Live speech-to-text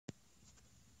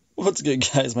What's good,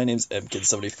 guys? My name's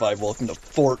MKid75. Welcome to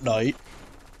Fortnite.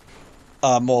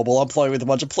 Mobile. I'm playing with a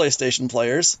bunch of PlayStation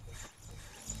players.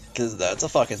 Because that's a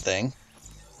fucking thing.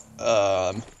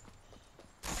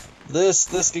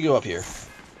 This could go up here.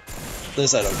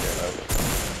 This I don't care about.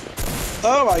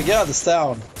 Oh my god, the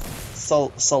sound.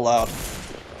 So loud.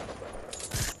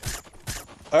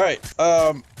 Alright,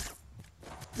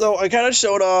 so I kind of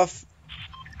showed off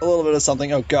a little bit of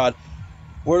something. Oh god.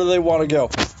 Where do they want to go?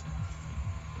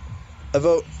 I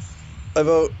vote, fuck. I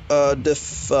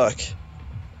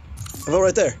vote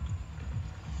right there.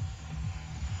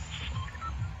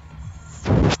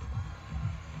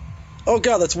 Oh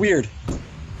god, that's weird.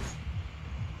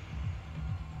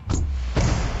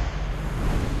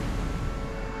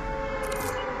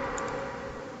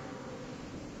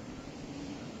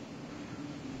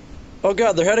 Oh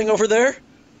god, they're heading over there?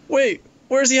 Wait,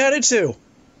 where's he headed to?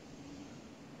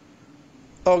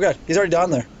 Oh god, he's already down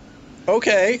there.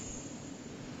 Okay.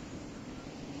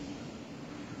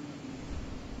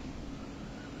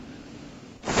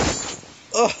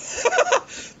 Oh,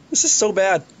 this is so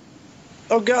bad.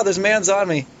 Oh god, there's mans on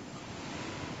me.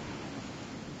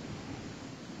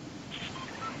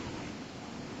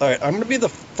 Alright, I'm gonna be the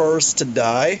first to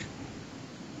die.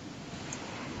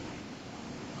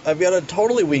 I've got a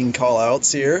totally wing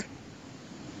call-outs here.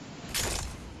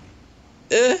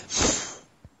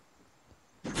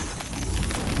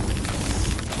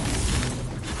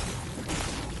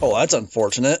 Oh, that's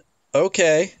unfortunate.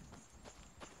 Okay.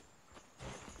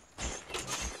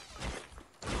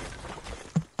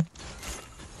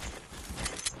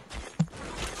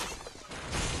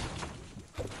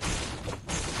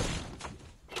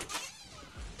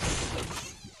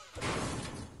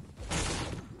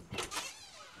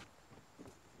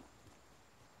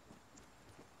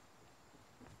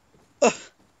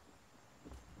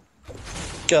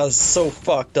 God, it's so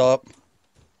fucked up.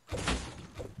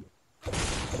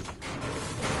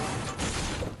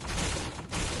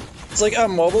 It's like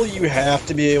on mobile, you have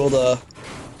to be able to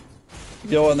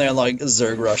go in there and like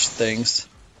Zerg rush things.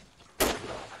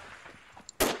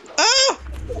 Ah!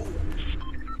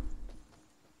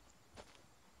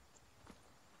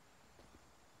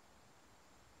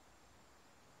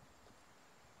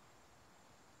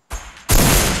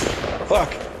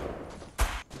 Fuck.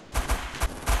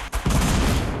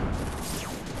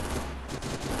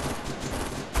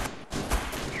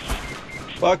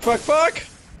 Fuck.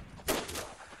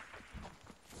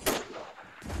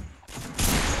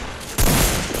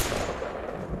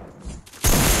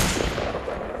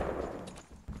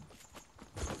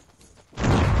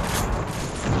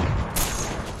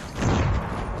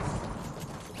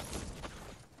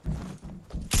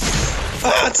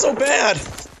 Ah, it's so bad.